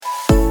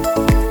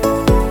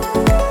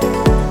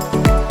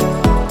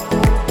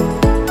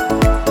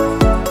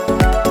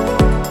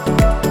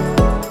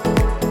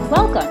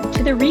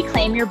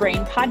Reclaim Your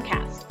Brain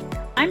podcast.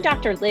 I'm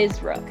Dr.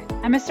 Liz Rook.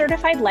 I'm a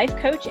certified life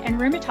coach and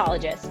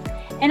rheumatologist,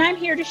 and I'm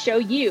here to show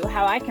you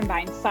how I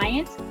combine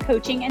science,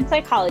 coaching, and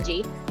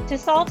psychology to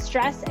solve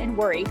stress and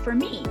worry for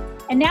me.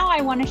 And now I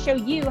want to show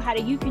you how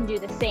you can do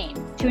the same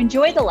to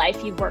enjoy the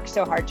life you've worked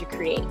so hard to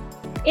create.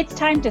 It's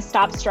time to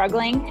stop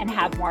struggling and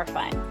have more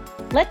fun.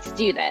 Let's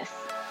do this.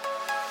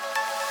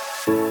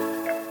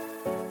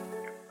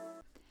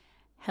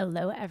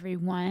 Hello,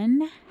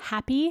 everyone.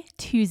 Happy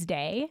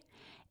Tuesday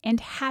and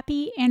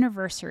happy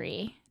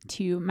anniversary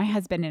to my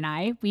husband and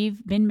I.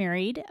 We've been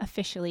married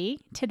officially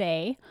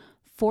today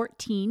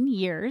 14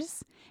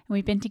 years, and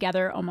we've been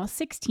together almost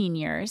 16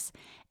 years,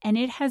 and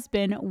it has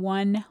been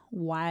one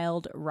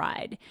wild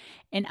ride.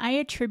 And I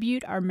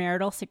attribute our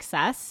marital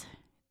success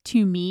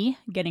to me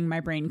getting my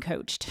brain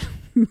coached.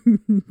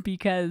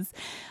 Because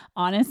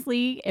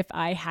honestly, if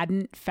I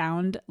hadn't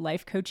found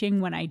life coaching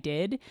when I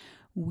did,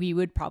 we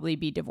would probably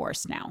be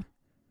divorced now.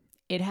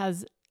 It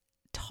has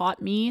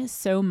taught me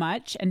so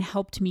much and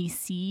helped me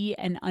see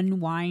and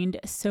unwind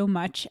so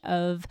much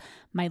of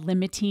my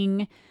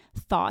limiting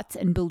thoughts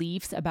and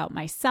beliefs about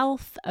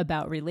myself,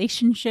 about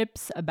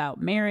relationships, about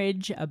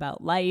marriage,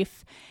 about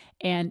life.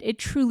 And it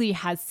truly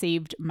has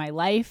saved my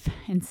life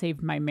and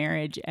saved my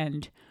marriage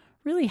and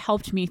really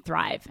helped me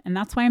thrive. And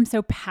that's why I'm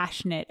so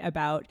passionate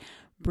about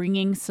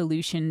bringing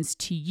solutions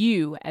to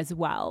you as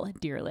well,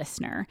 dear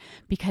listener,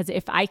 because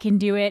if I can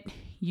do it,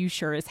 you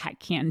sure as heck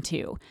can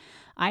too.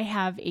 I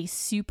have a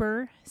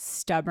super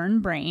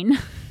stubborn brain,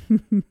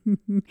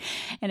 and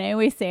I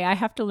always say I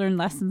have to learn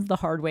lessons the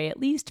hard way at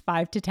least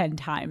 5 to 10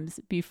 times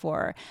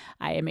before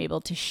I am able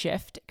to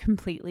shift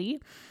completely.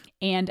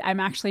 And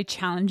I'm actually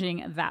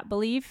challenging that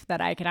belief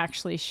that I can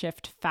actually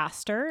shift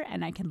faster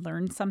and I can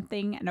learn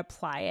something and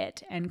apply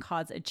it and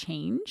cause a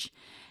change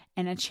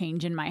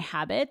in my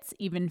habits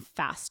even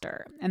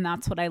faster. And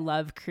that's what I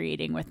love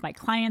creating with my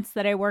clients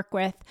that I work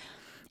with.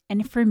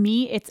 And for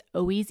me, it's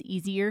always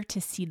easier to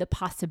see the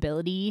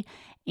possibility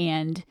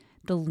and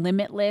the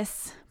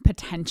limitless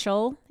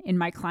potential in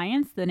my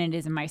clients than it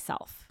is in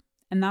myself.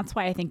 And that's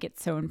why I think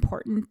it's so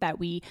important that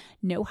we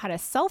know how to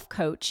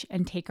self-coach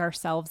and take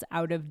ourselves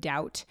out of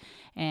doubt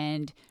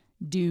and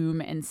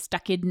doom and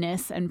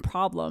stuckedness and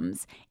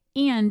problems.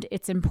 And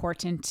it's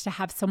important to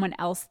have someone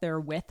else there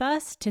with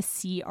us to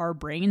see our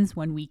brains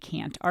when we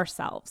can't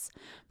ourselves.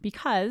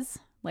 Because,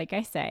 like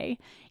I say,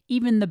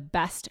 even the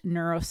best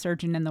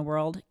neurosurgeon in the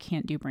world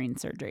can't do brain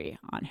surgery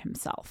on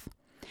himself.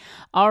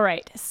 All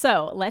right,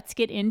 so let's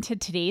get into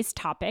today's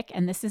topic,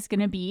 and this is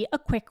going to be a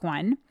quick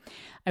one.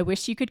 I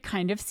wish you could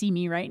kind of see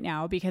me right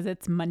now because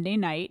it's Monday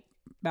night,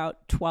 about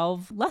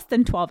less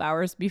than 12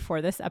 hours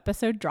before this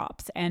episode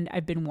drops, and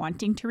I've been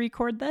wanting to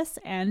record this,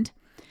 and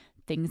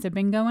things have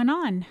been going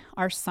on.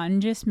 Our son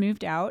just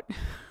moved out.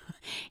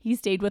 He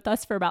stayed with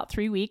us for about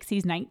 3 weeks.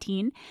 He's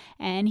 19,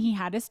 and he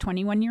had his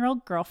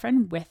 21-year-old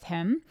girlfriend with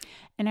him.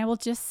 And I will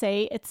just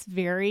say it's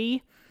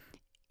very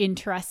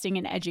interesting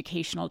and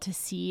educational to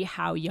see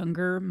how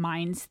younger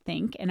minds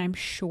think. And I'm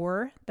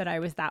sure that I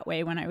was that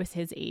way when I was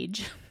his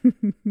age.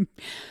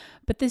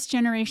 But this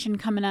generation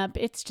coming up,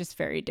 it's just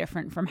very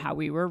different from how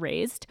we were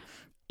raised.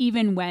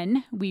 Even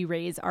when we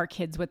raise our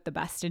kids with the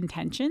best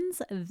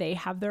intentions, they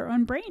have their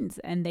own brains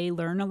and they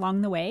learn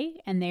along the way,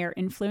 and they are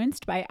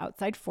influenced by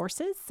outside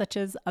forces such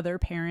as other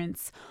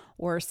parents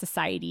or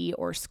society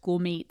or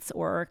schoolmates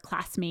or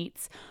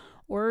classmates,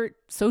 or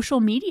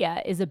social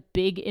media is a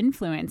big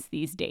influence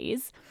these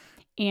days.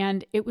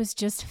 And it was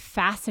just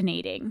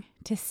fascinating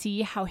to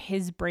see how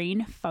his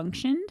brain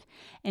functioned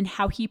and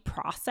how he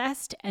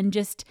processed, and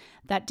just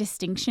that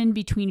distinction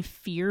between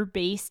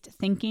fear-based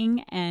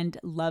thinking and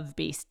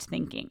love-based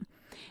thinking.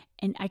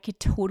 And I could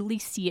totally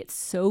see it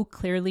so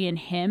clearly in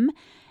him.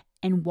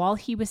 And while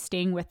he was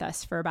staying with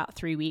us for about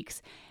 3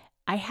 weeks,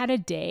 I had a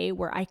day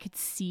where I could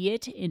see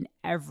it in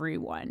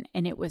everyone,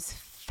 and it was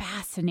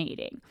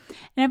fascinating.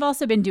 And I've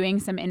also been doing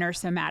some inner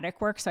somatic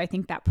work, so I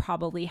think that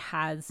probably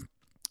has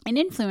an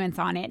influence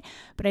on it,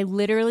 but I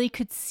literally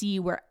could see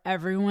where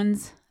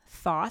everyone's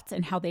thoughts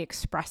and how they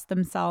expressed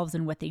themselves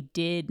and what they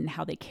did and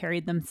how they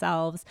carried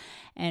themselves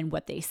and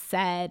what they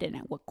said and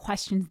what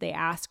questions they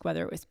asked,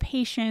 whether it was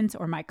patients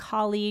or my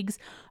colleagues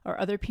or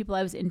other people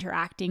I was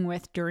interacting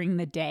with during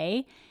the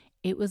day.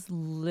 It was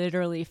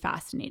literally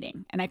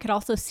fascinating. And I could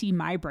also see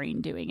my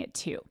brain doing it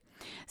too.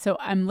 So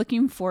I'm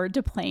looking forward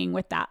to playing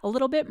with that a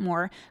little bit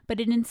more, but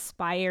it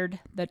inspired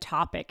the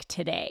topic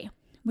today,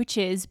 which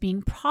is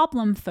being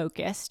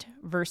problem-focused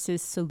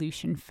versus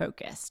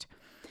solution-focused.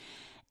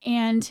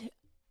 And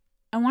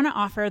I want to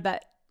offer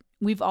that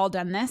we've all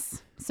done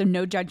this, so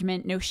no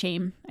judgment, no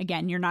shame.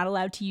 Again, you're not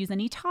allowed to use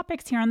any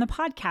topics here on the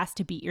podcast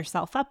to beat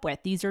yourself up with.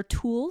 These are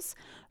tools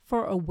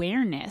for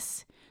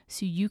awareness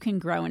so you can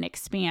grow and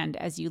expand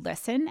as you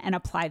listen and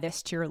apply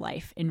this to your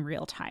life in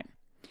real time.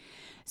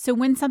 So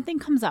when something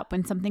comes up,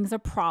 when something's a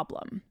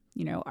problem,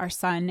 our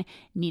son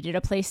needed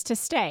a place to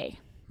stay.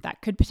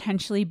 That could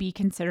potentially be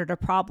considered a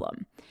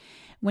problem.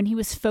 When he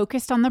was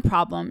focused on the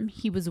problem,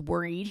 he was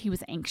worried, he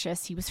was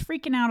anxious, he was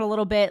freaking out a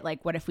little bit.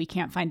 Like, what if we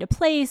can't find a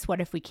place?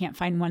 What if we can't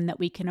find one that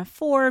we can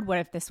afford? What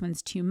if this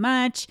one's too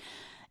much?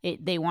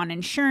 They want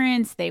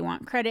insurance, they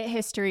want credit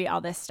history,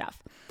 all this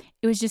stuff.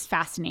 It was just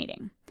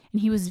fascinating.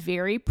 And he was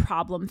very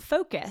problem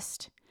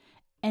focused.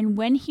 And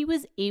when he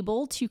was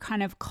able to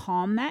kind of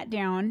calm that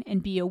down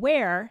and be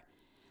aware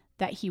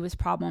that he was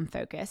problem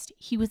focused,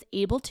 he was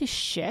able to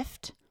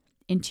shift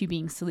into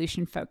being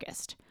solution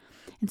focused.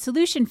 And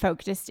solution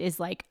focused is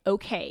like,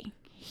 okay,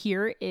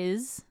 here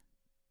is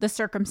the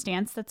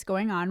circumstance that's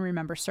going on.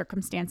 Remember,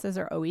 circumstances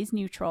are always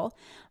neutral,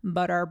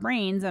 but our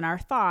brains and our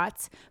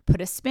thoughts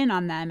put a spin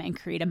on them and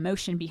create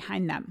emotion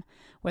behind them,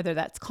 whether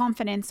that's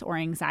confidence or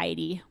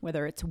anxiety,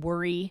 whether it's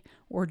worry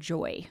or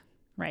joy,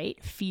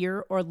 right?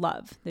 Fear or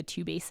love, the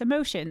two base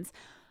emotions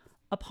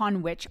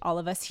upon which all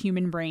of us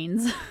human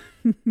brains,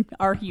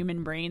 our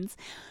human brains,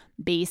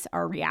 base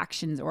our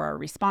reactions or our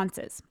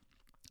responses.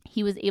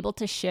 He was able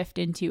to shift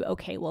into,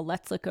 okay, well,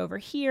 let's look over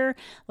here.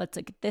 Let's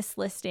look at this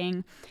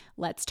listing.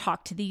 Let's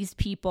talk to these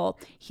people.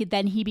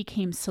 Then he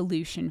became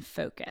solution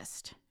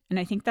focused. And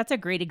I think that's a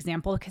great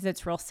example because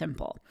it's real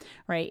simple,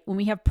 right? When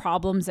we have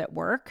problems at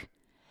work,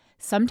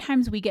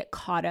 sometimes we get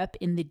caught up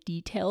in the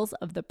details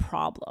of the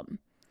problem,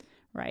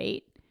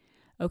 right?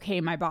 Okay,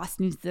 my boss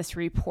needs this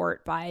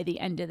report by the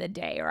end of the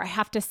day, or I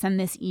have to send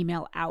this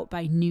email out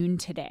by noon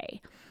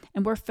today.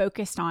 And we're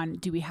focused on,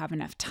 do we have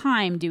enough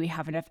time? Do we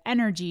have enough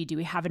energy? Do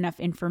we have enough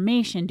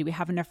information? Do we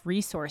have enough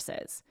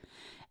resources?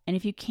 And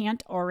if you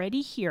can't already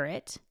hear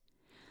it,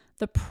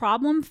 the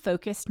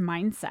problem-focused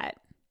mindset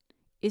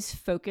is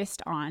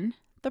focused on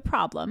the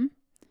problem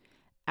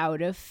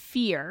out of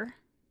fear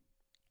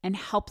and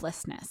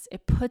helplessness.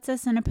 It puts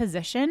us in a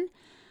position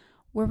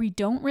where we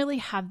don't really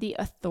have the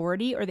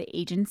authority or the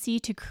agency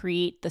to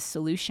create the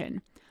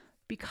solution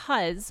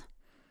because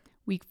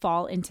we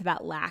fall into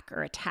that lack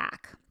or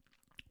attack.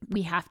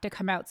 We have to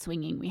come out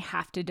swinging. We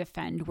have to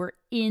defend. We're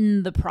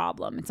in the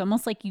problem. It's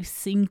almost like you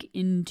sink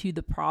into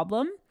the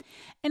problem.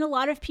 And a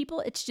lot of people,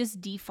 it's just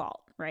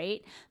default,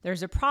 right?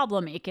 There's a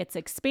problem. It gets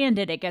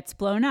expanded. It gets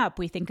blown up.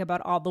 We think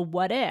about all the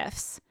what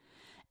ifs.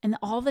 And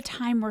all the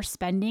time we're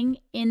spending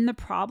in the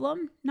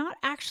problem, not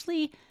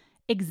actually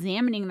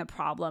examining the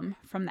problem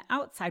from the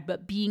outside,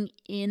 but being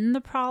in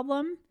the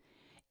problem,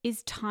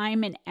 is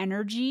time and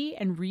energy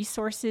and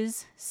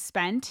resources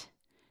spent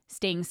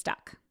staying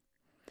stuck.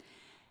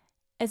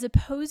 As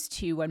opposed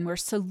to when we're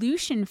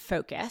solution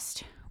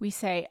focused, we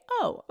say,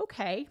 oh,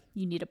 okay,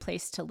 you need a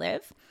place to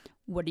live.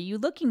 What are you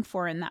looking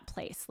for in that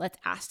place? Let's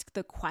ask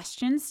the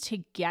questions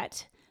to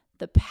get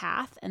the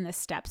path and the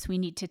steps we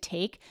need to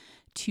take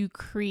to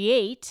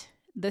create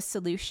the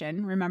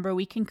solution. Remember,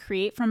 we can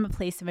create from a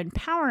place of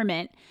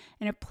empowerment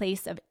and a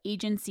place of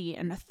agency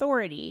and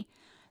authority.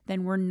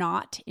 Then we're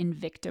not in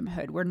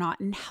victimhood. We're not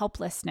in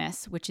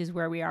helplessness, which is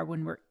where we are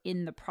when we're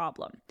in the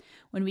problem.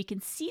 When we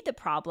can see the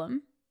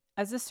problem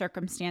as a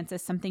circumstance,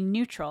 as something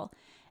neutral,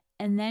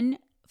 and then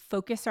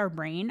focus our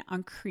brain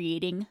on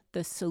creating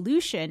the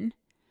solution,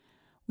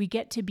 we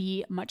get to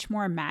be much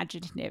more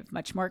imaginative,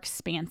 much more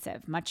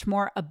expansive, much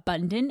more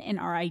abundant in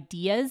our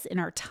ideas, in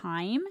our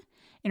time,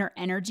 in our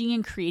energy,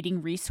 in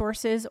creating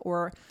resources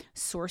or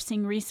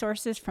sourcing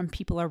resources from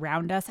people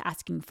around us,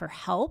 asking for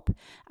help,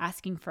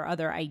 asking for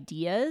other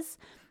ideas,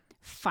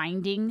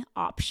 finding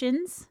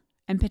options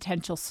and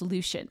potential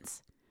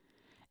solutions.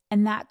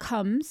 And that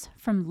comes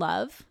from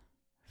love,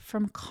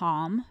 from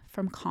calm,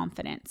 from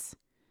confidence.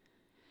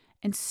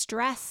 And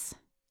stress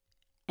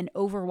and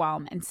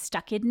overwhelm and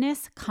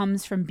stuckedness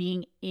comes from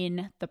being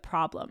in the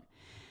problem.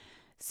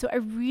 So I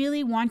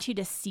really want you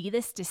to see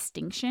this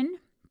distinction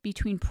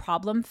between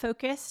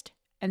problem-focused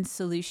and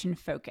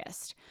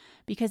solution-focused,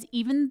 because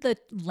even the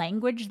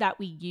language that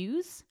we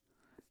use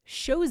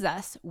shows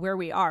us where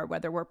we are,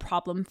 whether we're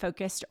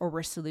problem-focused or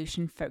we're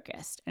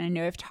solution-focused. And I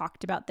know I've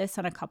talked about this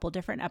on a couple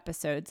different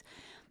episodes.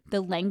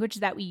 The language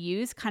that we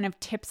use kind of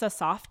tips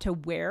us off to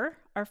where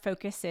our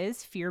focus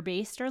is,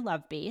 fear-based or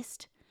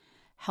love-based,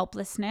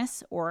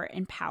 helplessness or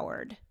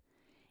empowered.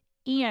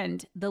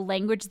 And the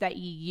language that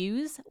you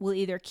use will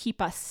either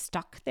keep us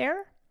stuck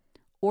there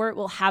or it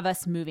will have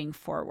us moving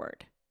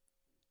forward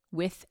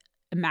with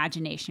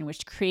imagination,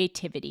 with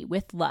creativity,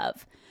 with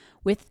love,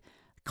 with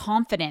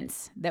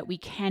confidence that we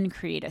can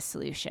create a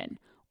solution,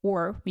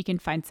 or we can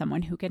find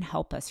someone who can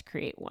help us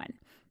create one,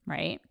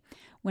 right?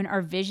 When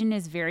our vision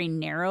is very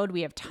narrowed,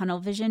 we have tunnel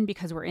vision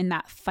because we're in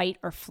that fight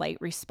or flight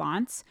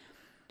response.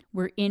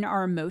 We're in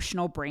our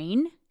emotional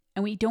brain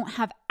and we don't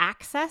have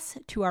access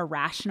to our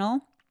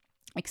rational,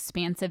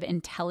 expansive,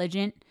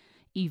 intelligent,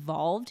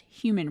 evolved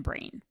human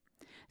brain.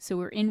 So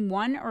we're in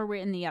one or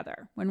we're in the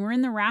other. When we're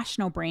in the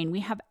rational brain, we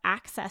have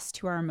access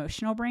to our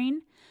emotional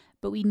brain,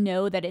 but we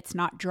know that it's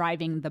not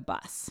driving the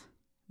bus.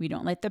 We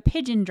don't let the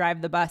pigeon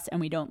drive the bus and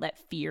we don't let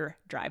fear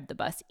drive the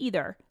bus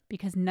either,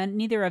 because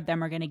neither of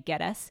them are going to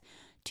get us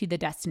to the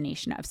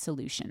destination of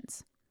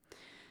solutions.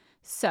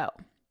 So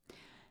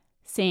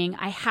saying,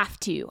 I have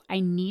to,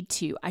 I need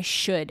to, I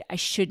should, I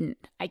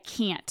shouldn't, I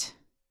can't,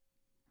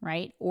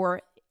 right?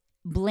 Or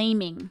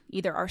blaming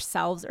either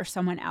ourselves or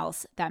someone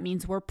else, that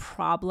means we're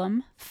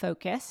problem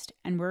focused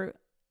and we're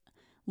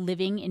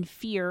living in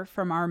fear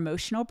from our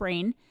emotional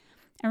brain.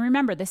 And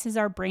remember, this is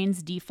our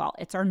brain's default.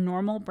 It's our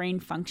normal brain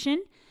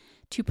function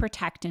to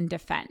protect and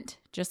defend.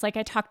 Just like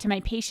I talk to my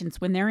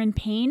patients, when they're in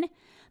pain,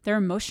 their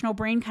emotional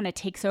brain kind of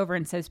takes over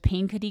and says,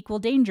 pain could equal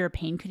danger,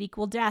 pain could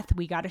equal death.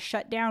 We got to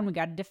shut down, we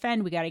got to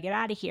defend, we got to get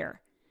out of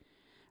here,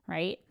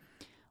 right?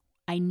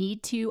 I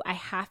need to, I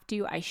have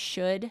to, I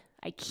should,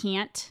 I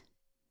can't.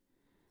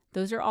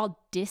 Those are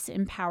all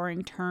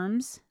disempowering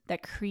terms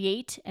that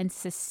create and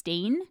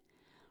sustain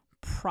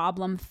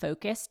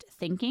problem-focused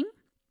thinking.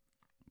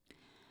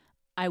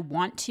 I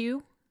want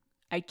to,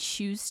 I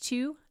choose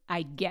to,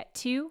 I get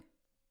to,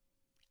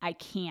 I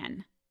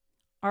can,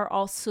 are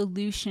all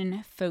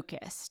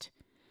solution-focused.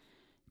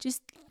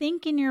 Just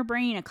think in your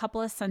brain a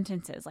couple of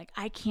sentences like,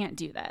 I can't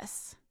do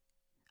this.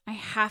 I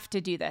have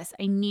to do this.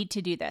 I need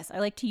to do this. I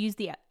like to use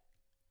the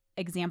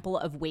example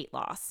of weight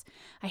loss.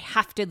 I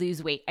have to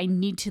lose weight. I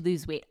need to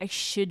lose weight. I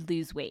should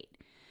lose weight.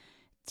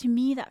 To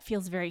me, that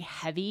feels very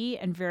heavy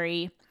and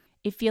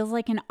it feels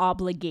like an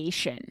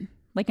obligation,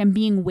 like I'm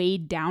being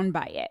weighed down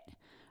by it,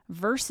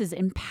 versus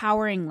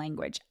empowering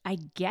language. I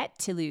get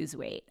to lose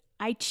weight.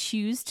 I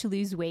choose to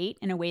lose weight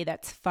in a way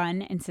that's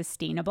fun and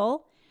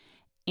sustainable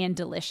and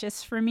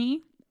delicious for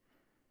me.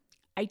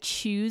 I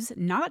choose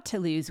not to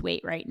lose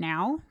weight right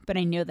now, but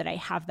I know that I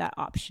have that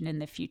option in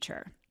the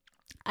future.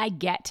 I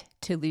get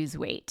to lose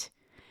weight.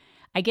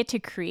 I get to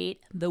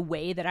create the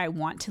way that I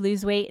want to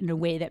lose weight in a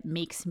way that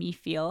makes me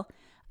feel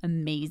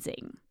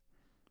amazing.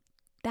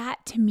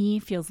 That to me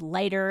feels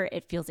lighter.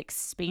 It feels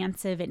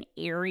expansive and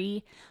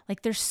airy.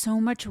 Like there's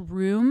so much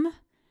room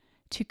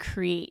to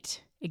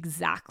create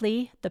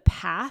exactly the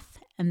path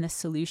and the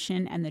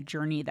solution and the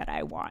journey that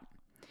I want.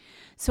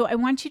 So I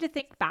want you to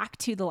think back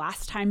to the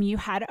last time you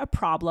had a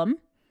problem.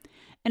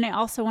 And I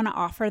also want to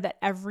offer that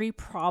every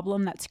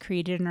problem that's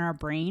created in our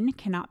brain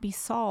cannot be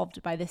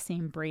solved by the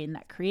same brain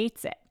that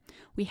creates it.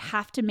 We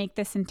have to make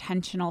this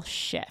intentional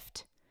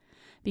shift.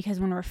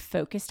 Because when we're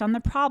focused on the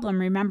problem,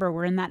 remember,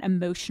 we're in that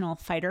emotional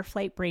fight or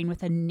flight brain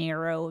with a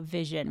narrow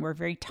vision. We're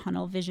very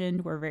tunnel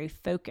visioned. We're very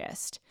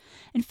focused.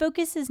 And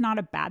focus is not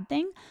a bad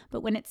thing,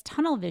 but when it's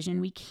tunnel vision,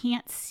 we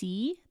can't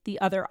see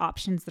the other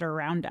options that are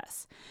around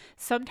us.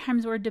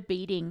 Sometimes we're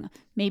debating,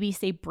 maybe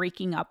say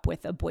breaking up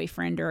with a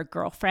boyfriend or a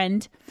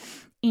girlfriend,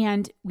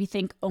 and we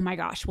think, oh my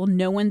gosh, well,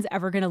 no one's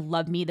ever going to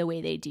love me the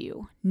way they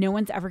do. No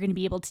one's ever going to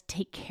be able to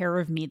take care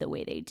of me the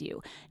way they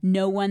do.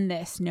 No one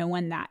this, no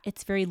one that.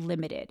 It's very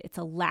limited. It's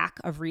a lack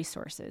of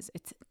resources.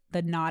 It's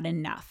the not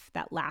enough,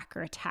 that lack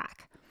or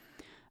attack.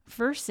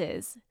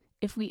 Versus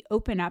if we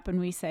open up and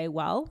we say,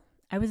 well,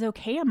 I was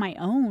okay on my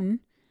own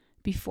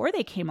before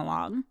they came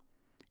along,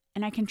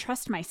 and I can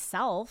trust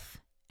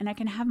myself and I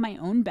can have my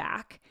own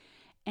back.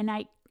 And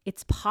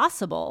it's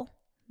possible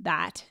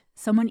that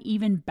someone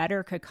even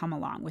better could come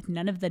along with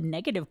none of the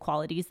negative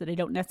qualities that I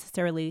don't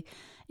necessarily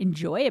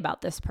enjoy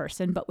about this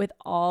person, but with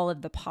all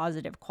of the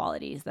positive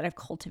qualities that I've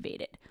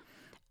cultivated.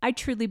 I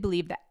truly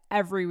believe that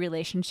every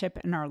relationship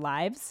in our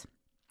lives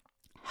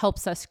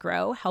helps us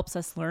grow, helps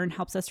us learn,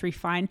 helps us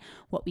refine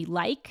what we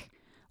like,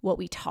 what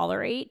we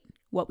tolerate,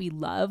 what we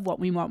love, what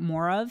we want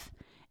more of,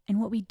 and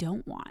what we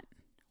don't want,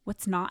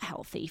 what's not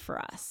healthy for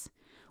us,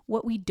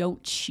 what we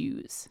don't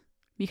choose.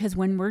 Because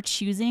when we're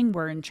choosing,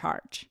 we're in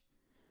charge.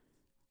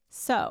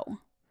 So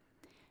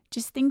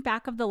just think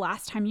back of the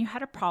last time you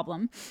had a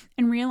problem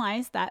and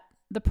realize that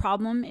the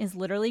problem is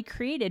literally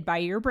created by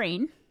your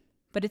brain,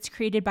 but it's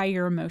created by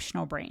your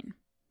emotional brain.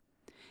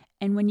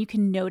 And when you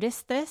can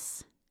notice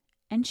this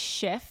and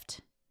shift,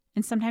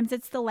 and sometimes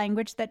it's the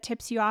language that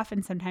tips you off,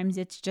 and sometimes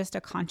it's just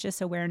a conscious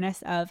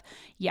awareness of,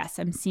 yes,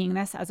 I'm seeing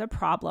this as a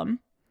problem,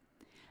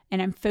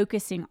 and I'm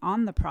focusing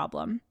on the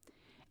problem,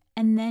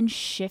 and then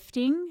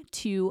shifting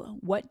to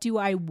what do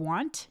I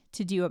want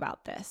to do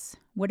about this?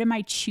 What am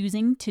I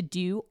choosing to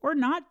do or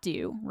not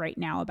do right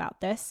now about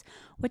this?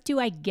 What do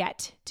I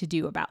get to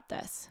do about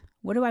this?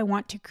 What do I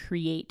want to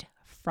create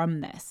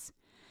from this?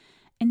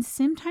 And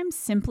sometimes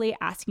simply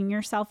asking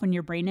yourself when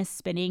your brain is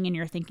spinning and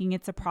you're thinking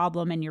it's a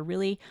problem and you're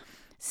really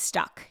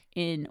stuck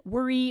in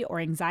worry or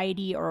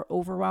anxiety or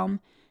overwhelm,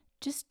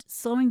 just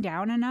slowing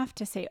down enough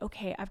to say,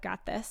 okay, I've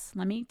got this.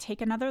 Let me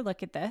take another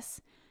look at this.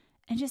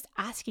 And just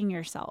asking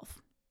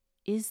yourself,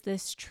 is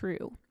this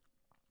true?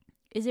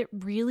 Is it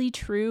really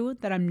true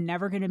that I'm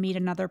never going to meet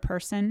another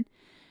person?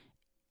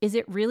 Is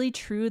it really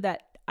true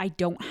that I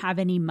don't have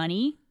any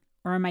money?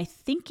 Or am I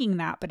thinking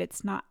that, but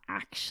it's not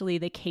actually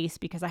the case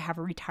because I have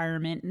a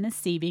retirement and a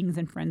savings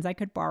and friends I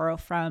could borrow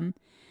from?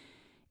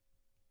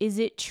 Is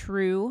it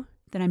true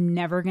that I'm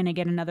never going to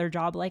get another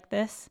job like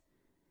this?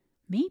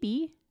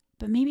 Maybe,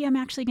 but maybe I'm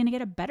actually going to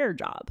get a better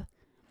job.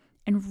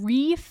 And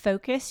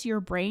refocus your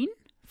brain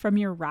from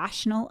your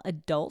rational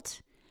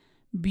adult,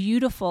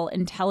 beautiful,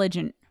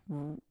 intelligent,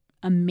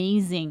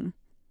 amazing,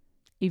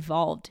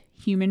 evolved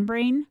human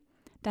brain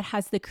that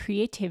has the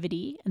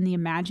creativity and the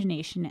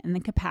imagination and the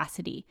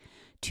capacity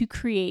to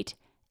create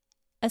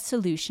a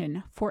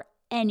solution for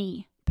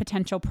any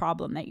potential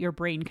problem that your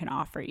brain can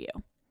offer you.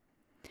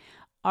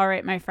 All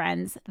right, my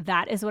friends,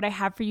 that is what I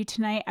have for you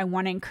tonight. I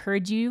want to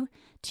encourage you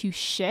to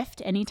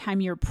shift anytime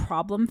you're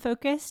problem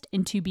focused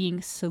into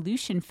being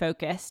solution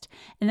focused.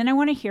 And then I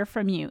want to hear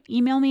from you.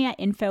 Email me at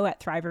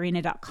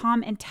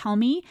info@thrivearena.com and tell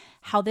me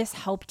how this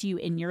helped you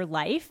in your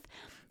life.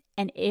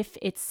 And if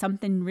it's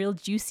something real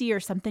juicy or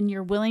something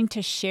you're willing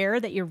to share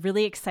that you're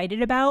really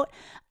excited about,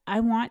 I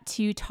want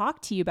to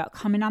talk to you about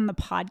coming on the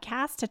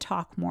podcast to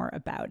talk more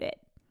about it.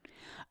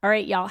 All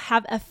right, y'all,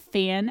 have a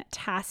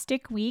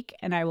fantastic week,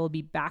 and I will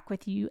be back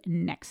with you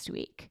next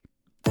week.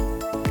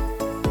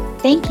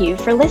 Thank you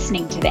for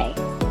listening today.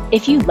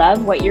 If you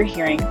love what you're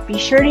hearing, be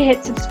sure to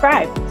hit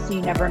subscribe so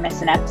you never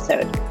miss an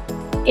episode.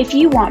 If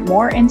you want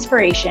more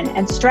inspiration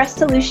and stress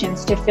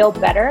solutions to feel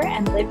better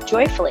and live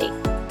joyfully,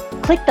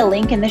 click the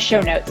link in the show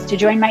notes to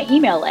join my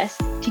email list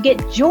to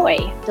get joy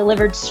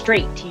delivered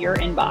straight to your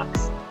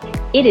inbox.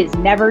 It is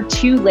never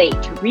too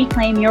late to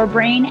reclaim your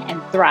brain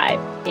and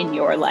thrive in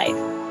your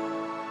life.